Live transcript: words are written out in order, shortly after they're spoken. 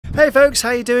Hey folks, how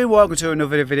you doing? Welcome to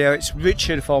another video. It's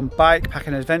Richard from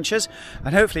Bikepacking Adventures,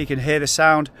 and hopefully you can hear the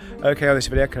sound okay on this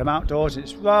video because I'm outdoors and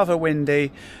it's rather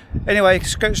windy. Anyway,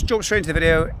 let's jump straight into the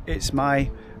video. It's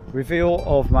my reveal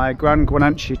of my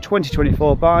GranGuanche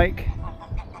 2024 bike,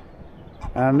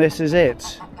 and this is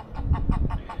it.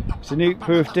 It's a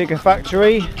nuke-proof digger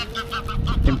factory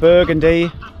in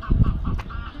Burgundy,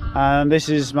 and this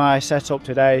is my setup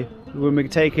today. We'll be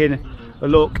taking a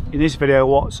look in this video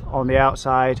what's on the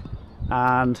outside,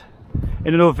 and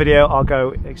in another video I'll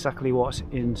go exactly what's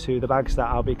into the bags that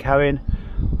I'll be carrying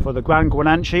for the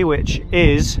GranGuanche, which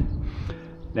is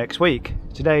next week.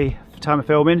 Today, for time of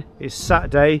filming, is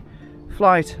Saturday.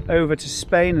 Flight over to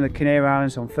Spain and the Canary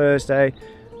Islands on Thursday,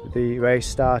 with the race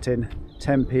starting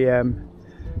 10 PM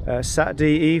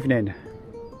Saturday evening.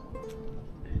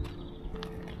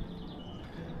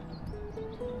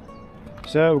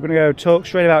 So we're going to go talk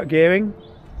straight about gearing.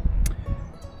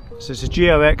 So it's a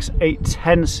GRX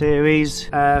 810 series,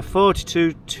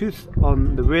 42 tooth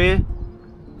on the rear,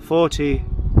 40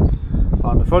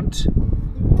 on the front.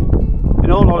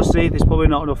 In all honesty, there's probably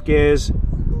not enough gears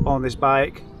on this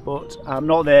bike, but I'm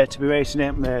not there to be racing it,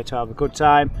 I'm there to have a good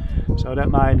time. So I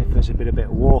don't mind if there's a bit of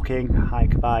walking,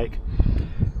 hike a bike.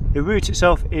 The route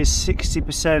itself is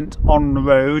 60% on the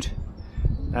road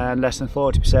and less than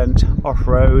 40%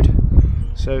 off-road.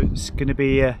 So it's going to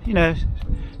be, you know,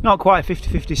 not quite a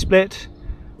 50-50 split,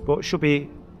 but should be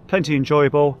plenty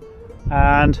enjoyable,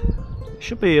 and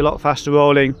should be a lot faster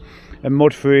rolling and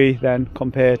mud-free than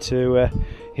compared to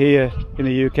here in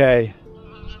the UK.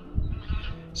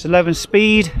 It's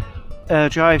 11-speed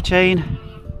drive chain,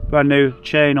 brand new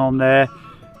chain on there,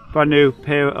 brand new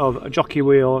pair of jockey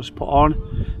wheels put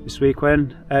on this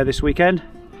weekend.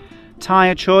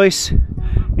 Tyre choice.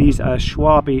 These are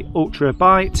Schwabe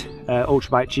Ultrabite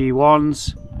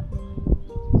G1s,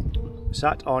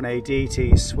 sat on a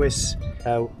DT Swiss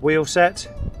wheel set.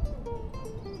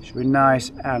 Should be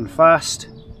nice and fast.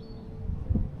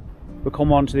 We'll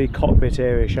come on to the cockpit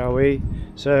area, shall we?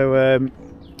 So,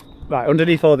 right,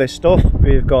 underneath all this stuff,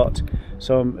 we've got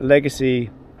some legacy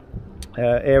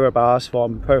aero bars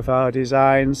from Profile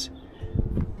Designs.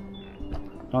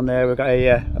 On there, we've got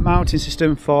a mounting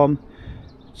system from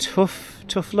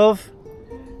Tough Love,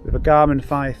 with a Garmin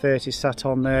 530 sat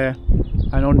on there,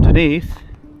 and underneath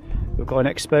we've got an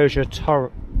Exposure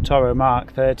Toro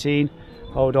Mark 13.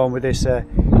 Hold on with this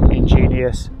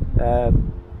ingenious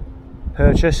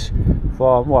purchase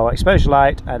from, well, Exposure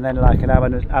Light, and then like an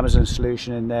Amazon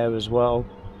solution in there as well.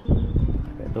 A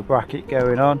bit of a bracket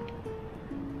going on,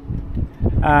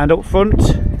 and up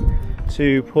front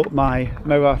to put my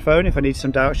mobile phone if I need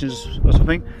some directions or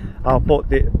something. I'll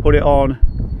put it on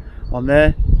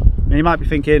there. And you might be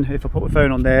thinking, if I put my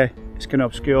phone on there, it's going to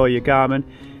obscure your Garmin.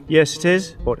 Yes, it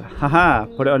is, but haha,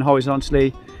 put it on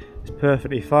horizontally, it's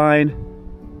perfectly fine.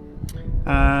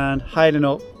 And hiding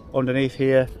up underneath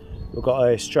here, we've got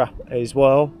a strap as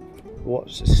well.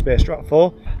 What's a spare strap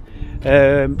for?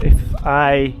 If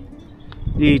I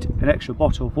need an extra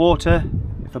bottle of water,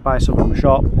 if I buy something from the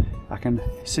shop, I can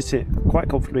sit it quite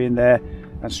comfortably in there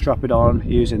and strap it on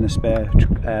using the spare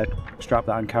strap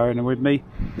that I'm carrying with me.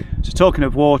 So talking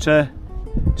of water,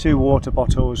 2 water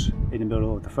bottles in the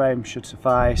middle of the frame should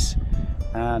suffice,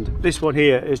 and this one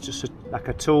here is just like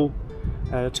a tool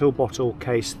bottle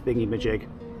case thingy majig.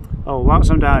 Oh,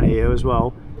 whilst I'm down here as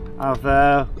well,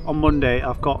 on Monday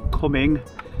I've got coming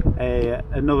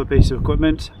another piece of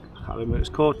equipment. I can't remember what it's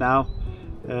called now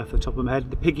off the top of my head.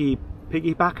 The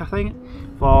piggyback, I think,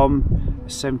 from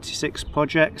 76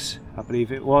 Projects, I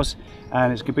believe it was,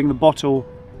 and it's going to bring the bottle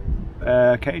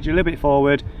cage a little bit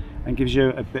forward and gives you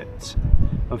a bit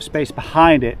of space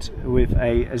behind it with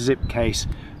a zip case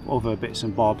for other bits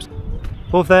and bobs.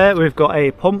 Above there we've got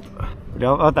a pump.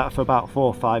 I've had that for about 4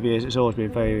 or 5 years. It's always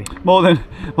been very more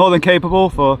than capable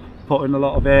for putting a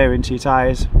lot of air into your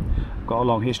tyres. I've got a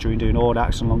long history in doing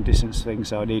Audax and long distance things,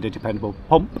 so I need a dependable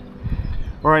pump.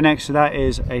 Right next to that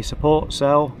is a support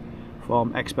cell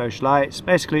from Exposure Lights.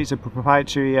 Basically it's a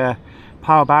proprietary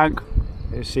power bank.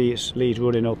 You see its lead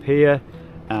running up here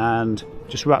and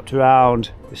just wrapped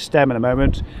around the stem at the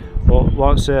moment, but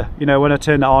once you know, when I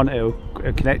turn that on, it'll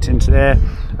connect into there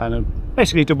and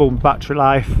basically double battery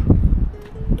life.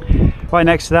 Right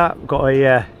next to that we've got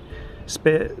a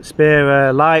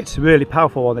spare light, really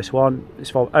powerful on this one. It's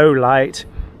from Olight,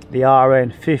 the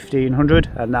RN 1500,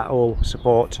 and that will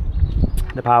support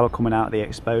the power coming out of the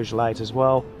Exposure Light as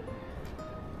well.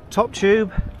 Top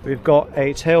tube, we've got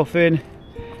a tail fin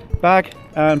bag,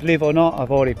 and believe it or not,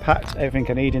 I've already packed everything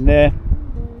I need in there.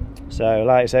 So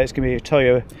like I say, it's going to tell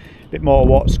you a bit more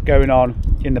what's going on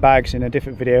in the bags in a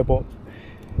different video, but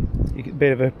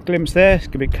bit of a glimpse there. It's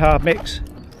going to be carb mix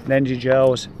and energy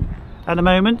gels. At the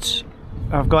moment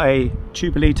I've got a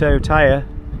Tubolito tyre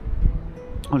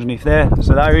underneath there,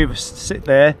 so that'll either sit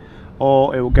there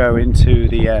or it will go into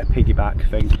the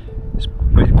piggyback thing. It's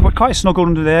quite snuggled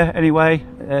under there anyway.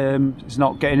 It's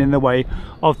not getting in the way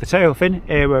of the tail fin.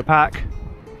 Aero pack.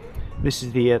 This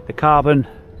is the carbon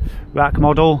rack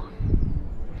model,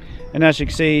 and as you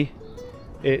can see,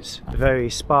 it's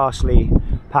very sparsely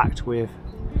packed with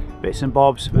bits and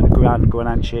bobs for the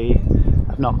GranGuanche.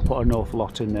 I've not put an awful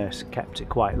lot in this, kept it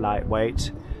quite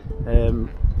lightweight.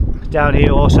 Down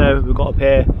here also we've got a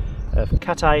pair of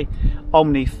Canary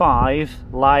Omni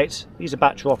 5 light. These are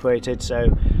battery operated,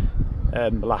 so the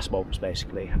last months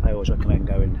basically. I always recommend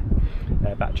going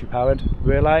battery powered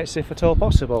rear lights if at all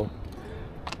possible.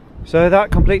 So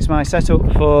that completes my setup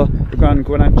for the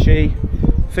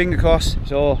GranGuanche. Finger crossed,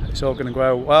 it's all going to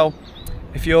go well.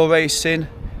 If you're racing,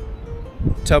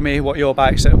 tell me what your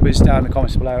bike setup is down in the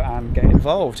comments below and get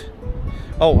involved.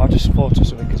 Oh, I just thought of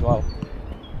something as well.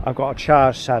 I've got a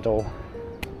charge saddle,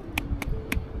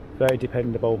 very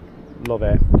dependable, love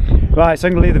it. Right, so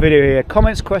I'm going to leave the video here.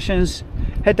 Comments, questions,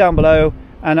 head down below,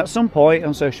 and at some point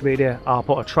on social media I'll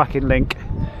put a tracking link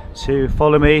to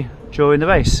follow me during the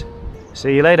race.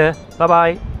 See you later, bye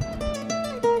bye.